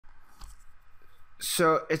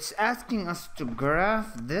So it's asking us to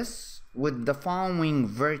graph this with the following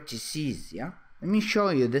vertices, yeah? Let me show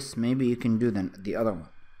you this, maybe you can do the other one.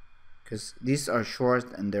 Because these are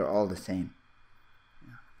short and they're all the same.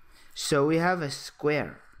 Yeah. So we have a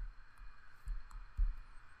square.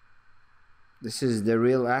 This is the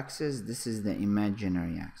real axis, this is the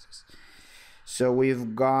imaginary axis. So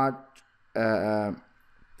we've got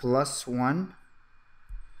plus 1,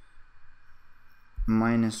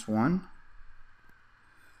 minus 1.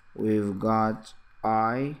 We've got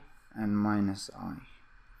I and minus I.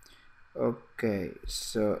 Okay,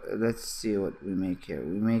 so let's see what we make here.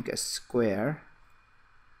 We make a square.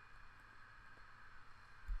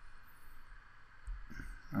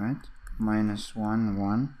 Right? Minus 1,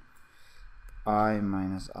 1. I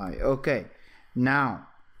minus I. Okay, now,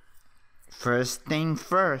 first thing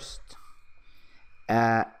first.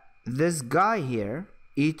 This guy here,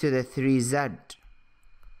 e to the 3z.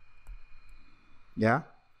 Yeah?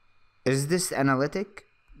 Is this analytic?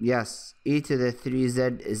 Yes, e to the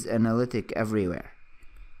 3z is analytic everywhere.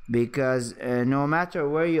 Because no matter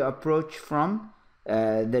where you approach from,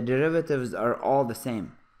 the derivatives are all the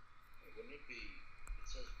same. Wouldn't it be, it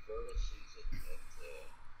says vertices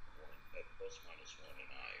at plus minus 1 and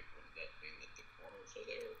I. Wouldn't that mean that the corners are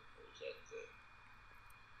there? Or is that the...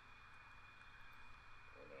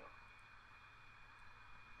 Or no?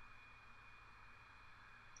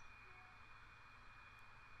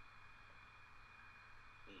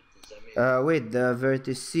 Does that mean... Wait, the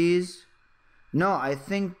vertices? No, I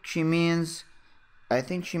think she means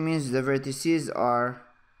the vertices are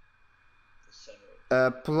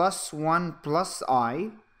plus 1 plus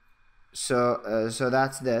I. So so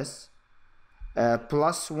that's this.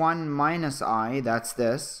 Plus 1 minus I, that's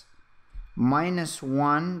this. Minus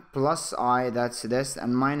 1 plus I, that's this.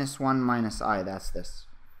 And minus 1 minus I, that's this.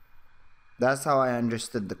 That's how I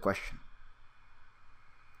understood the question.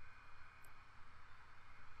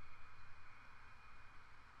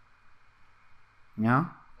 Yeah?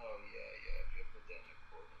 Oh, yeah, if you put that in a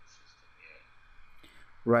coordinate system, yeah.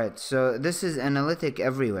 Right, so this is analytic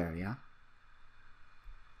everywhere, yeah?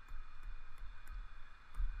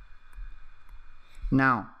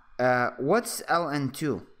 Now, what's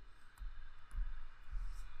ln2?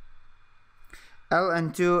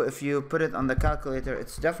 ln2, if you put it on the calculator,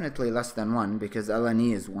 it's definitely less than 1 because ln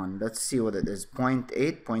e is 1. Let's see what it is.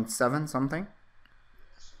 0.8, 0.7 something?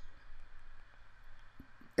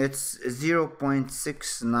 It's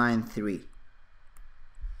 0.693.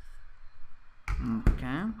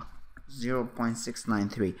 Okay,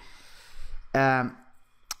 0.693.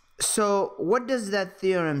 So what does that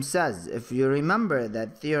theorem says? If you remember,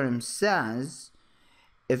 that theorem says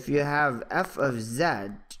if you have f of z,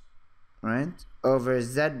 right, over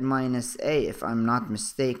z minus a, if I'm not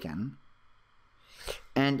mistaken,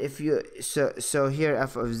 and if you so here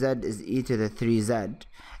f of z is e to the 3z,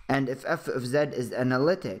 and if f of z is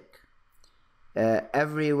analytic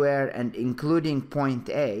everywhere and including point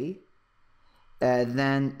a,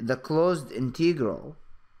 then the closed integral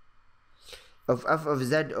of f of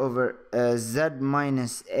z over z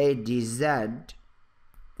minus a dz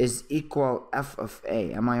is equal f of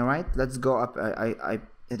a. Am I right? Let's go up.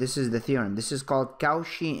 This is the theorem. This is called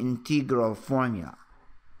Cauchy integral formula.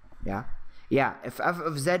 Yeah? Yeah, if f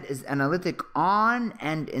of z is analytic on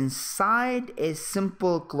and inside a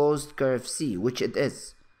simple closed curve C, which it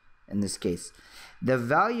is in this case, the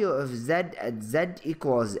value of z at z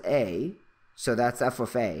equals a, so that's f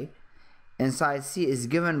of a, inside C is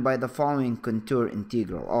given by the following contour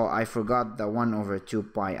integral. Oh, I forgot the 1 over 2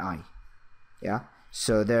 pi I. Yeah,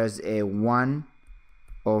 so there's a 1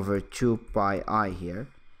 over 2 pi I here.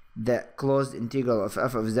 The closed integral of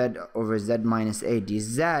f of z over z minus a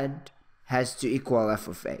dz has to equal f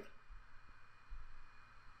of a.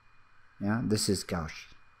 Yeah, this is Cauchy.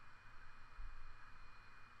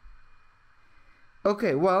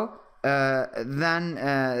 Okay, well, then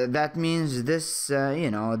that means this,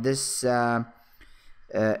 this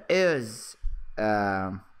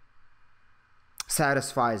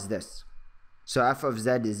satisfies this. So f of z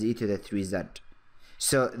is e to the 3z.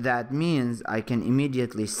 So that means I can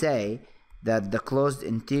immediately say that the closed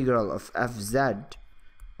integral of fz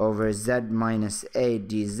over z minus a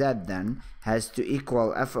dz then has to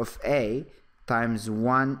equal f of a times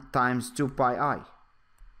 1 times 2 pi I.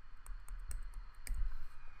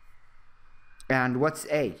 And what's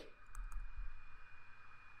a?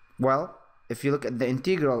 Well, if you look at the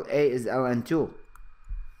integral, a is ln2.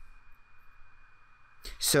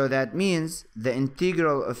 So that means the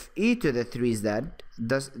integral of e to the 3z,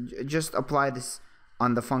 just apply this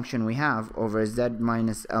on the function we have, over z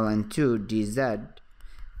minus ln2 dz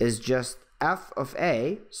is just f of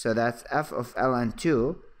a, so that's f of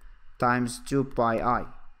ln2 times 2 pi I.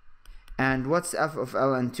 And what's f of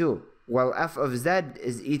ln2? Well, f of z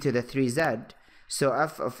is e to the 3z, so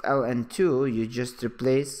f of ln2, you just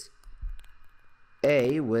replace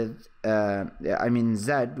a with, z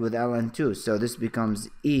with ln2, so this becomes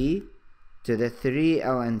e to the 3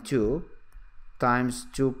 ln2 times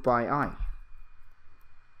 2 pi I.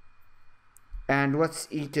 And what's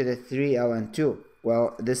e to the 3 ln2?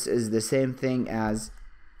 Well, this is the same thing as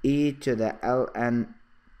e to the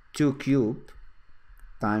ln2 cube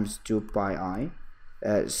times 2 pi I.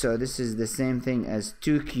 So this is the same thing as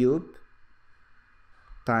 2 cube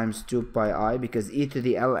times 2 pi I, because e to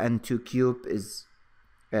the ln2 cube is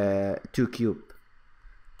 2 cube,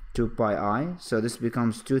 2 pi I. So this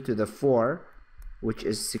becomes 2 to the 4, which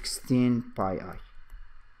is 16 pi I.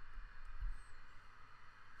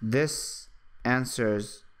 This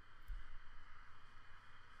answers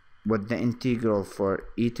what the integral for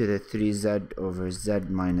e to the 3z over z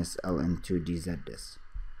minus ln2 dz is,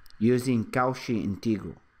 using Cauchy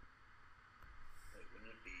integral. Wouldn't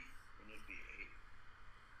it be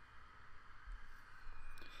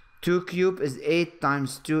 8? 2 cube is 8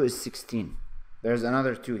 times 2 is 16. There's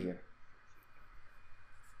another 2 here.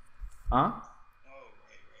 Huh? Oh, right.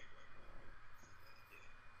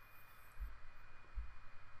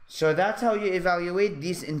 So that's how you evaluate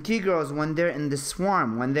these integrals when they're in the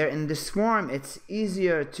swarm. When they're in the swarm, it's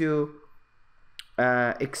easier to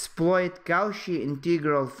exploit Cauchy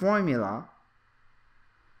integral formula.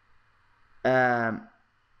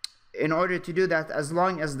 In order to do that, as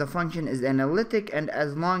long as the function is analytic and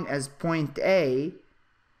as long as point A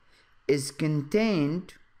is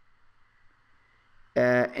contained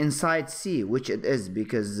inside C, which it is,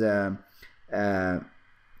 because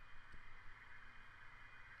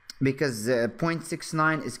point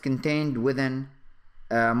 69 is contained within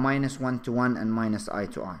minus 1 to 1 and minus I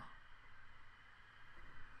to I.